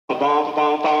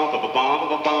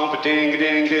Ding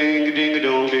ding ding ding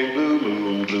dong ding blue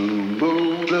moon blue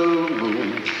moon blue moon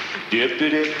dip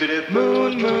dip dip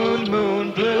moon moon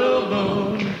moon blue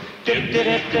moon dip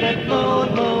dip dip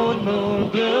moon moon moon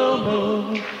blue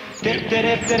moon dip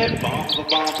dip dip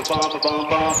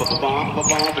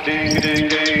ding ding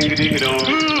ding ding dong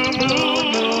blue moon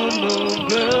moon moon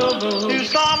blue moon. You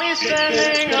saw me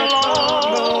standing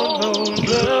alone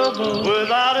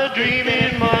without a dream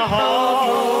in my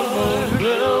heart,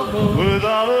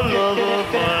 without a love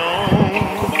of my own.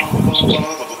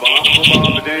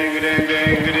 Ding ding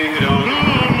ding ding dong.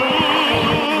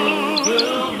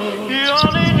 You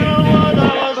only knew what I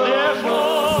was there for.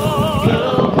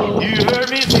 You heard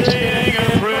me saying a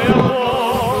prayer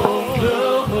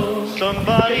for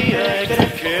somebody I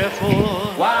could care for.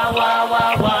 Wow wow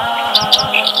wow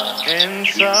wow. And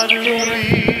suddenly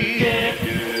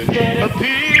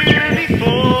appeared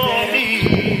before me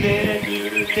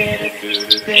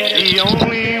the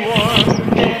only one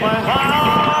my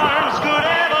heart could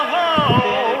ever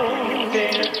hold.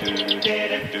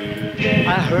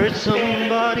 I heard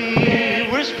somebody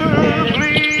whisper,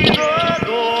 please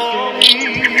adore me.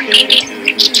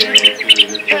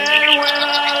 And when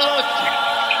I looked,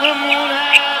 the moon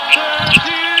had turned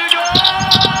to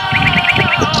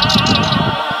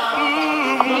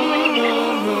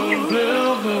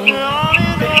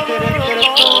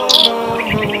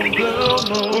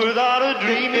without a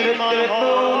dream in my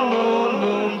heart,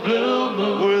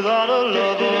 without a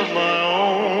love of my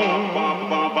own.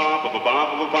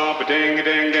 Ding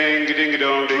ding ding ding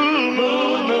dong ding. Blue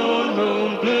moon moon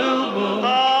moon blue moon.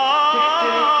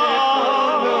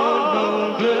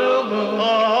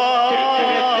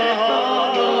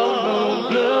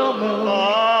 Blue moon.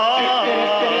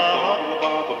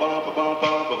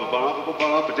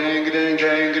 Ding ding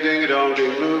ding ding dong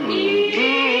ding blue moon.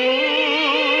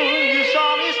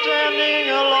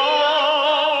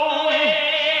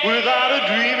 Without a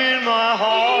dream in my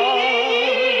heart,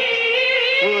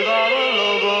 without a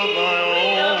love of my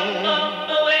own.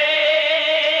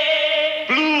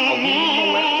 Blue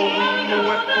moon,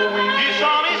 you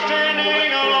saw me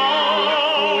standing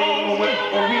alone.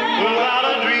 Without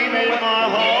a dream in my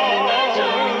heart,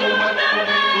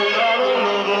 without a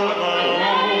love of my own.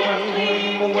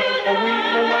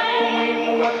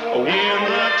 In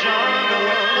the jungle,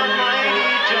 the mighty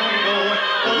jungle,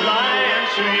 the lion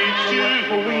sleeps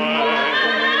tonight.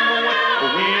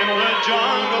 In the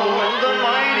jungle, the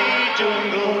mighty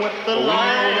jungle, the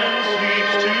lion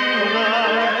sleeps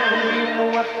tonight.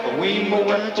 In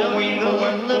the jungle,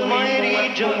 the mighty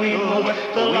jungle,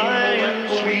 the lion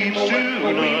sleeps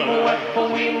tonight.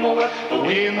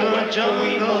 In the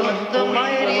jungle, the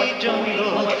mighty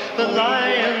jungle, the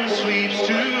lion sleeps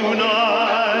tonight.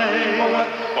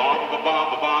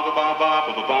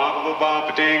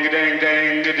 Ding ding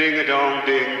ding ding dong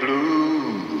ding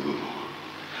blue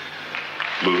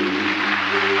moon.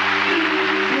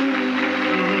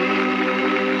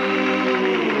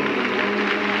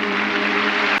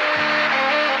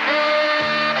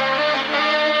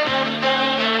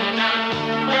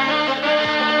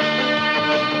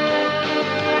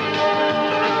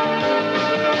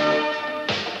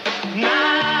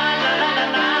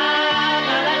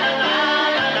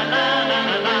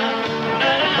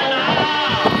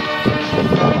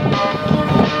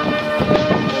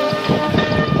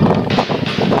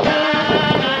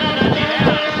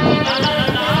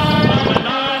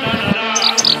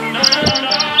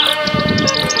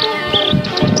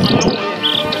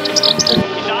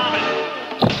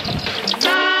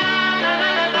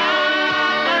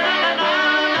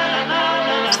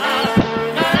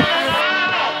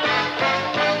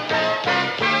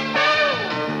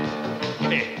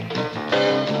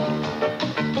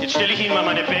 Jetzt stelle ich Ihnen mal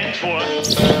meine Band vor.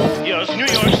 Hier aus New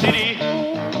York City,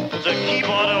 unser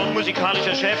Keyboarder und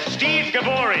musikalischer Chef Steve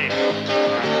Gabori.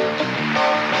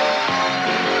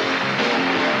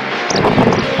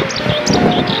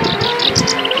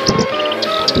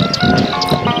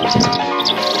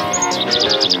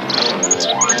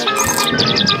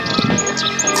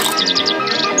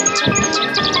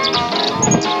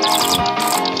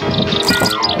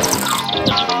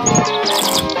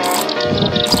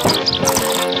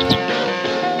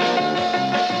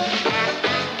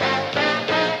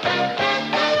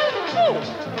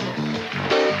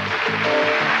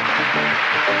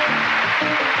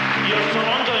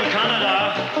 Toronto in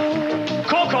Kanada,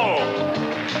 Coco.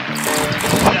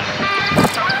 Ja.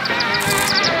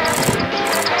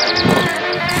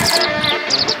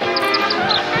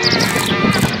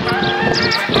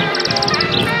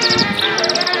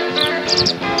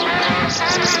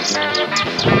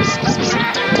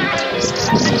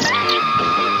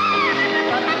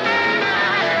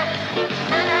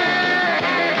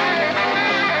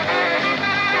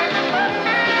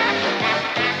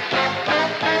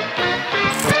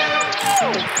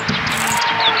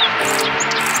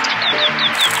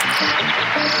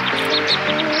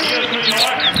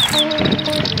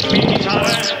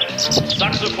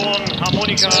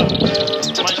 Amerika,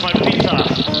 manchmal Pizza.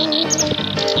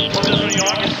 Kommt aus New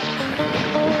York,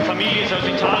 Familie ist aus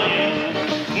Italien.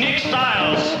 Nick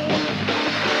Styles.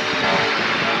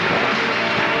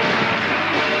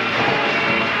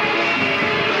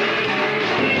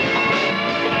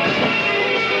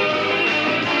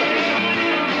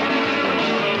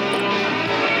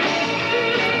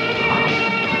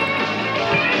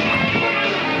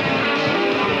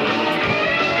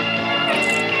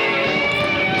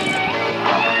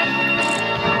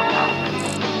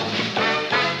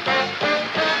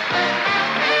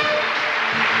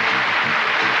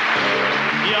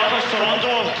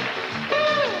 Toronto,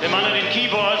 der Mann an den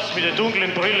Keyboards mit der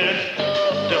dunklen Brille,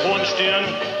 der hohen Stirn,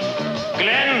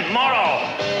 Glenn Morrow.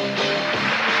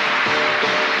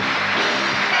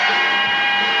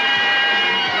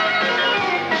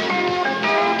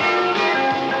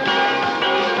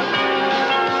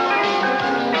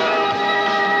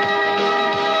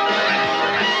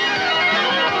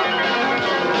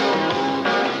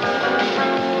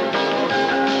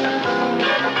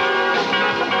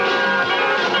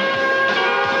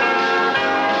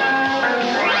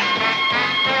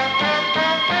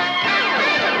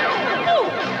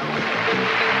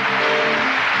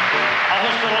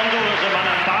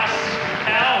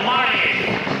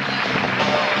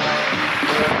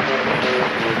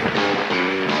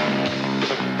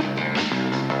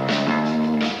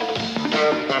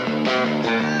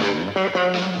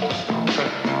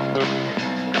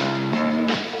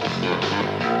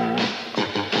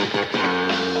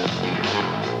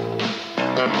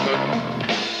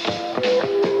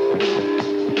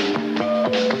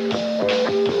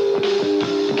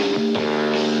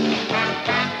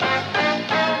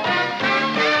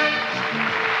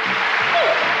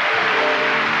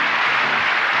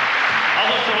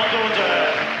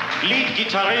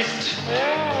 Lead-Gitarrist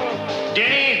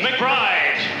Danny McBride.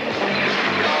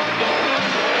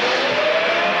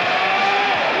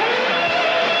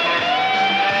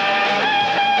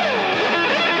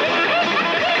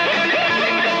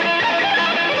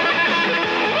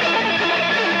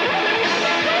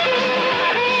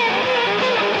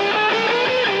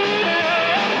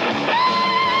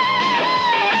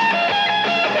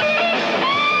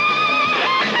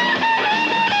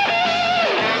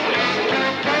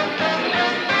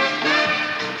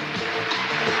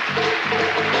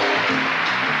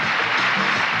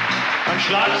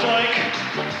 Schlagzeug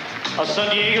aus San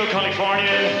Diego, Kalifornien,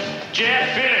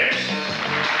 Jeff Phillips.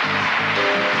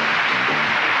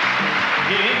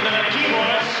 Hier hinten an den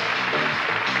Keyboards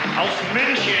aus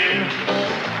München,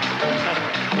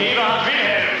 Eberhard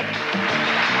Wilhelm.